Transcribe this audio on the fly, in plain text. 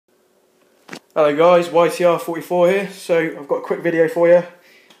Hello guys, YTR44 here. So I've got a quick video for you.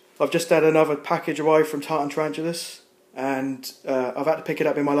 I've just had another package arrive from Tartan Tarantulas and I've had to pick it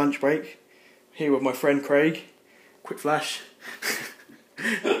up in my lunch break. Here with my friend Craig. Quick flash.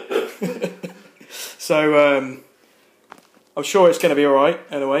 So I'm sure it's going to be alright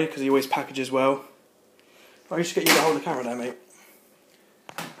anyway because he always packages well. I'll just get you to hold the camera there, mate.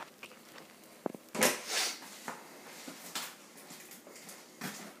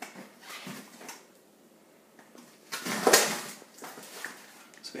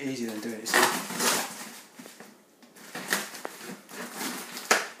 It's a bit easier than doing it, see?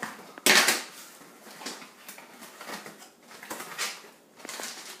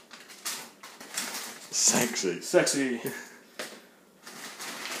 Sexy. Sexy.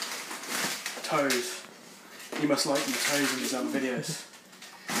 Toes. You must like your toes in these other videos.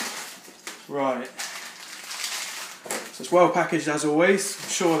 Right. So it's well packaged as always. I'm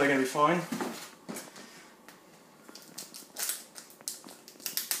sure they're going to be fine.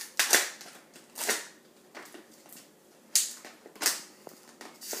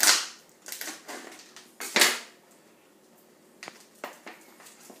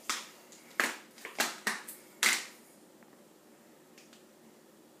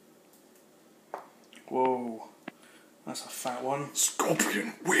 Whoa, that's a fat one.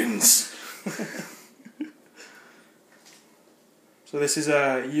 Scorpion wins. So this is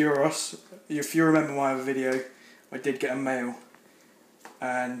a Euros. If you remember my other video, I did get a male,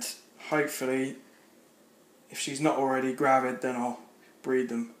 and hopefully, if she's not already gravid, then I'll breed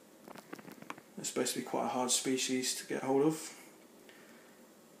them. It's supposed to be quite a hard species to get hold of.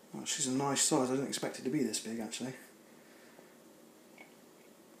 Oh, she's a nice size. I didn't expect it to be this big actually.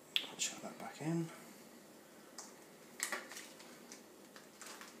 I'll chuck that back in.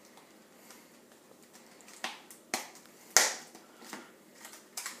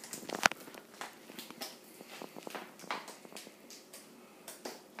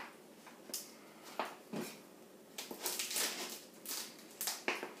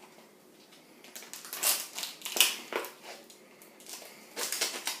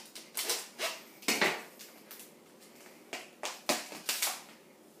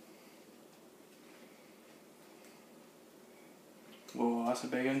 Whoa, that's a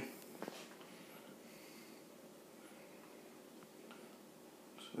big one.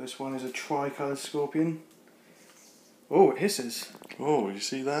 So this one is a tri-coloured scorpion. Oh, it hisses. Oh, you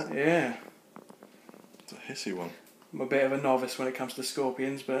see that? Yeah. It's a hissy one. I'm a bit of a novice when it comes to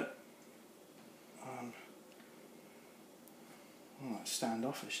scorpions, but it's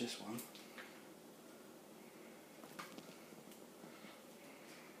standoffish, this one.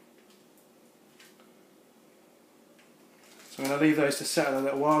 So I'm going to leave those to settle a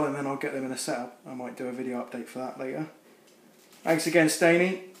little while and then I'll get them in a setup. I might do a video update for that later. Thanks again,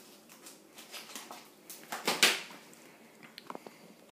 Staney.